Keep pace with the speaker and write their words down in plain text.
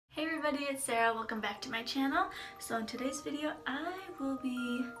everybody, it's Sarah. Welcome back to my channel. So in today's video I will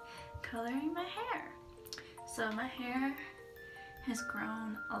be coloring my hair. So my hair has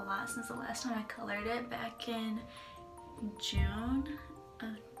grown a lot since the last time I colored it back in June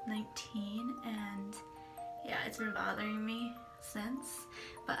of 19, and yeah, it's been bothering me since,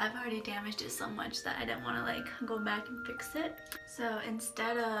 but I've already damaged it so much that I didn't want to go back and fix it. So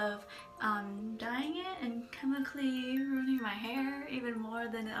instead of dyeing it and chemically ruining my hair even more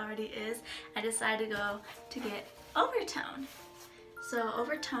than it already is, I decided to get Overtone. So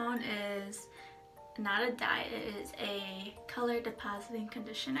Overtone is not a dye, it is a color depositing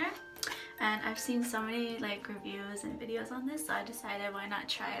conditioner. And I've seen so many reviews and videos on this, so I decided why not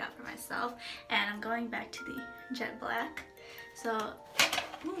try it out for myself. And I'm going back to the jet black. So,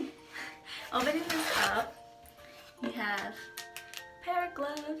 opening this up, you have a pair of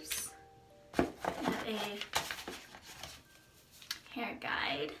gloves, you have a hair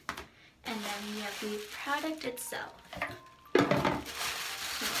guide, and then you have the product itself. So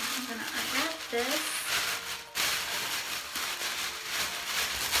I'm gonna unwrap this.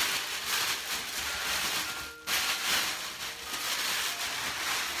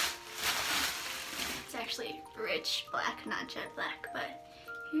 Actually rich black, not jet black, but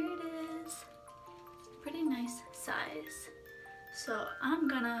here it is. It's a pretty nice size. So I'm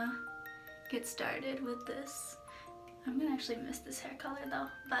gonna get started with this. I'm gonna actually miss this hair color though,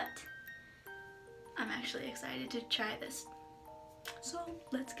 but I'm actually excited to try this. So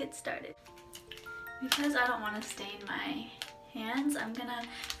let's get started. Because I don't want to stain my hands, I'm gonna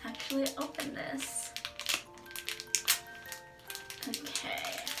actually open this. Okay.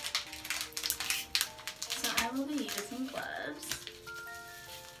 I will be using gloves.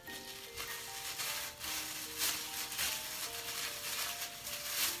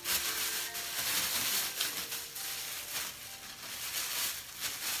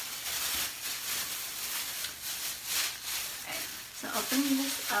 Okay, so opening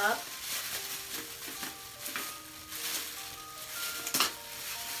this up,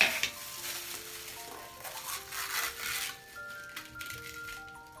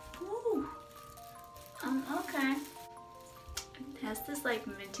 okay. It has this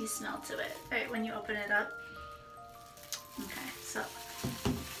minty smell to it, right, when you open it up. Okay, so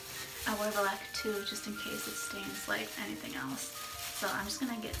I wear black too, just in case it stains like anything else. So I'm just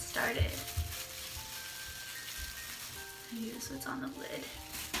gonna get started. Use what's on the lid.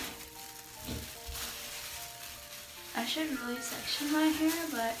 I should really section my hair,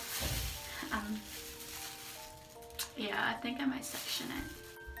 but yeah, I think I might section it.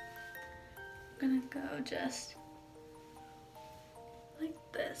 I'm gonna go just like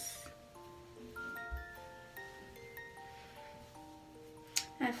this.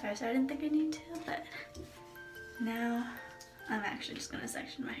 At first I didn't think I need to, but now I'm actually just gonna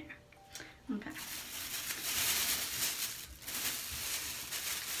section my hair. Okay.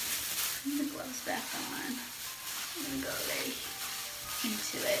 Put the gloves back on. I'm gonna go right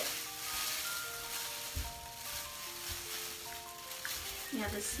into it. Yeah,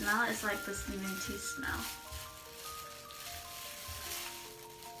 the smell is like this minty smell.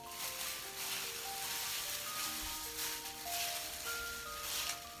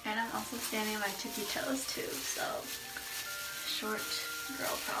 And I'm also standing on my tippy toes too, so short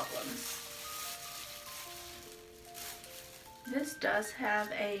girl problems. This does have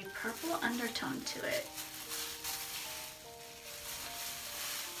a purple undertone to it.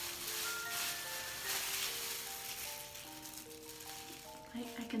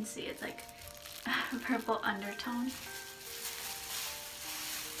 I can see it's like a purple undertone.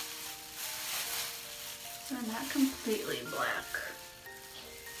 So not completely black.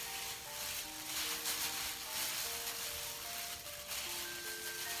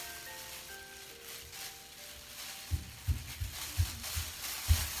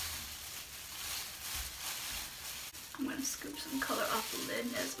 I'm going to scoop some color off the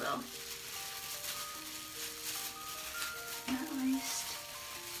lid as well. At least.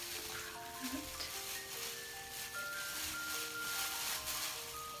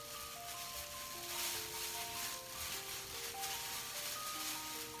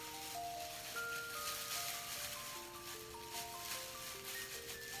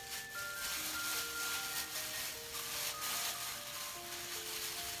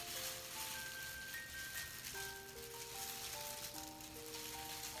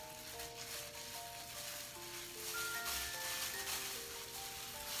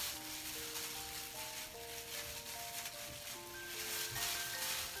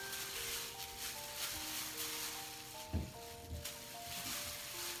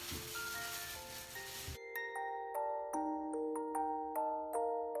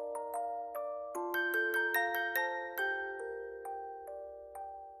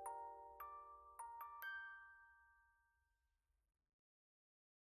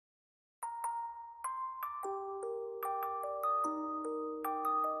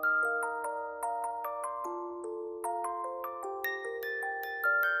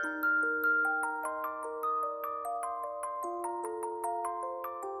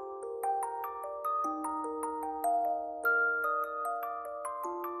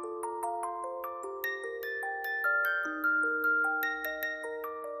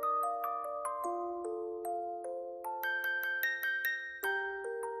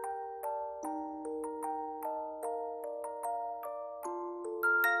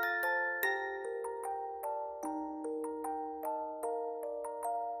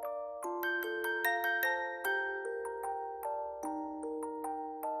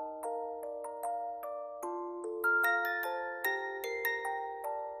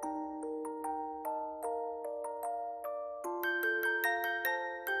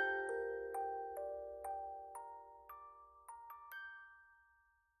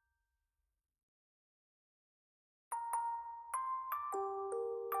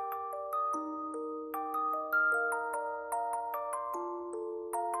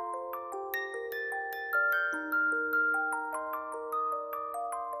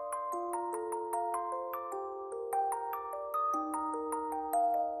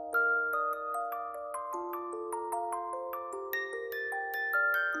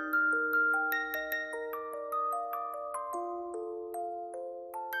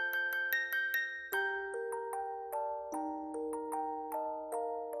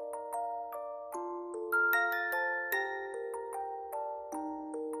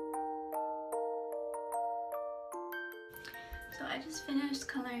 So I just finished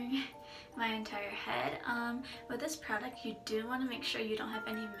coloring my entire head. With this product, you do want to make sure you don't have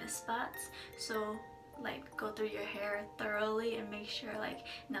any mist spots. So like go through your hair thoroughly and make sure like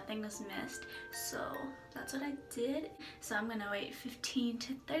nothing was missed. So that's what I did. So I'm gonna wait 15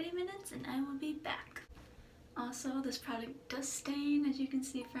 to 30 minutes and I will be back. Also, this product does stain, as you can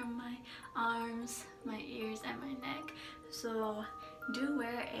see from my arms, my ears, and my neck. So do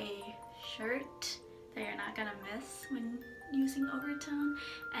wear a shirt that you're not gonna miss when using Overtone,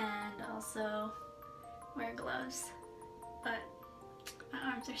 and also wear gloves. But my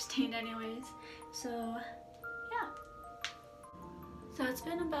arms are stained anyways, so yeah. So it's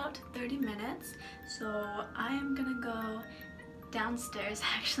been about 30 minutes, so I am gonna go downstairs,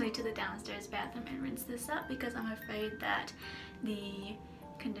 actually to the downstairs bathroom, and rinse this up because I'm afraid that the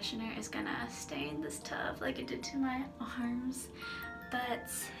conditioner is gonna stain this tub like it did to my arms.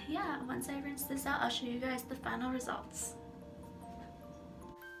 But yeah, once I rinse this out, I'll show you guys the final results.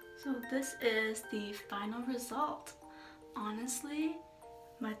 So this is the final result. Honestly,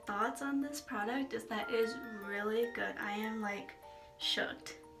 my thoughts on this product is that it is really good. I am like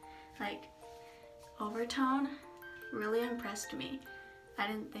shooked. Like, Overtone really impressed me. I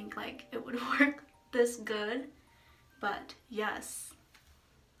didn't think like it would work this good, but yes,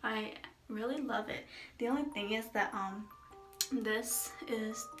 I really love it. The only thing is that this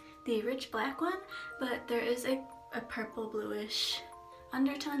is the rich black one, but there is a purple bluish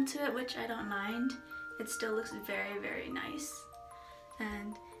undertone to it, which I don't mind. It still looks very, very nice.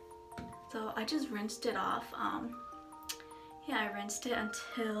 And so I just rinsed it off. Yeah, I rinsed it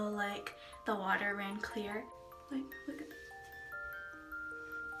until like the water ran clear. Like, look at this.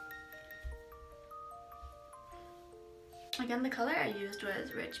 Again, the color I used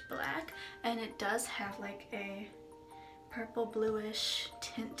was rich black, and it does have like a purple bluish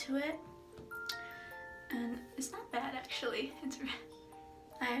tint to it, and it's not bad actually.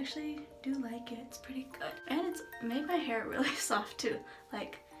 I actually do like it. It's pretty good, and it's made my hair really soft too.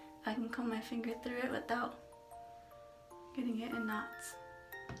 Like, I can comb my finger through it without getting it in knots.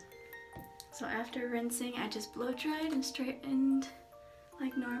 So after rinsing, I just blow dried and straightened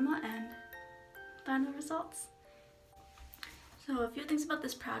like normal, and final results. So a few things about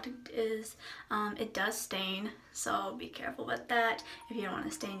this product is it does stain, so be careful with that. If you don't want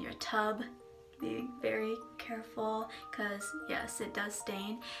to stain your tub, be very careful, because yes, it does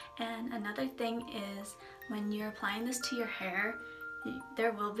stain. And another thing is when you're applying this to your hair,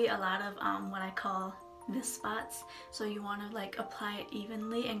 there will be a lot of what I call mist spots. So you want to like apply it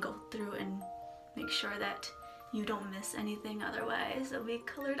evenly and go through and make sure that you don't miss anything, otherwise it'll be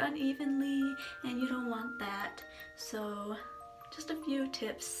colored unevenly and you don't want that. So just a few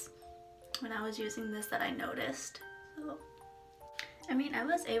tips when I was using this that I noticed. So, I mean, I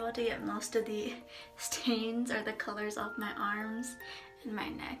was able to get most of the stains or the colors off my arms and my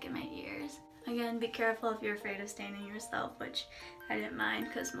neck and my ears. Again, be careful if you're afraid of staining yourself, which I didn't mind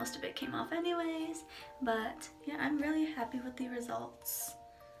because most of it came off anyways. But yeah, I'm really happy with the results.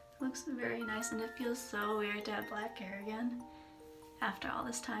 It looks very nice, and it feels so weird to have black hair again after all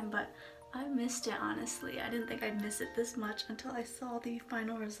this time, but I missed it, honestly. I didn't think I'd miss it this much until I saw the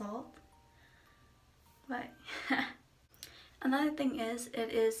final result. But another thing is,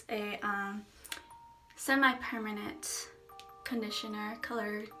 it is a semi-permanent conditioner,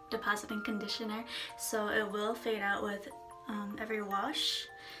 color depositing conditioner, so it will fade out with every wash.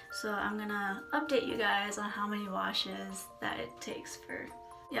 So I'm gonna update you guys on how many washes that it takes for,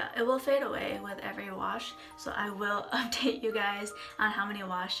 yeah, it will fade away with every wash, so I will update you guys on how many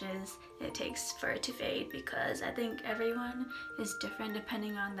washes it takes for it to fade, because I think everyone is different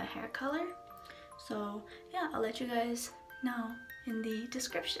depending on the hair color. So yeah, I'll let you guys know in the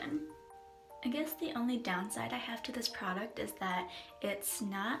description. I guess the only downside I have to this product is that it's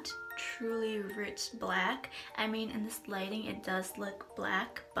not truly rich black. I mean, in this lighting it does look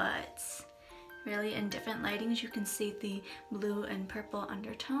black, but really in different lightings you can see the blue and purple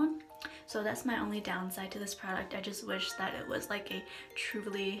undertone. So that's my only downside to this product. I just wish that it was like a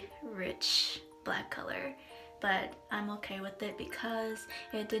truly rich black color, but I'm okay with it because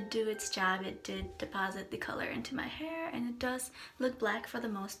it did do its job. It did deposit the color into my hair, and it does look black for the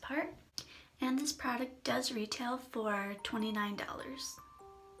most part. And this product does retail for $29.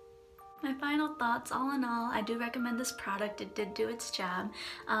 My final thoughts, all in all, I do recommend this product. It did do its job.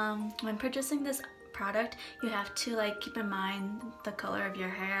 When purchasing this product, you have to like keep in mind the color of your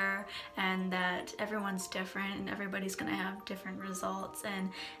hair, and that everyone's different and everybody's gonna have different results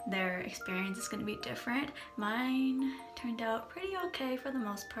and their experience is gonna be different. Mine turned out pretty okay for the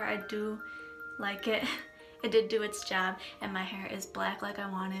most part. I do like it. it did do its job, and my hair is black like I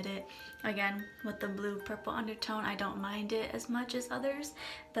wanted it. Again, with the blue purple undertone, I don't mind it as much as others,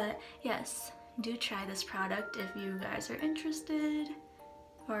 but yes, do try this product if you guys are interested,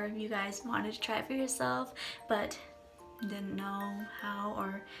 or if you guys wanted to try it for yourself but didn't know how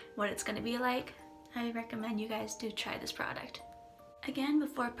or what it's going to be like. I recommend you guys do try this product. Again,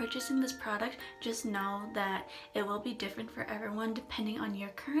 before purchasing this product, just know that it will be different for everyone depending on your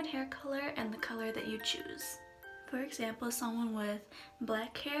current hair color and the color that you choose. For example, someone with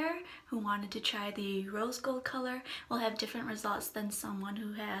black hair who wanted to try the rose gold color will have different results than someone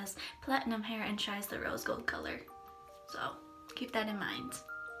who has platinum hair and tries the rose gold color. So keep that in mind.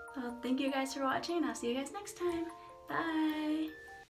 Well, thank you guys for watching, and I'll see you guys next time. Bye!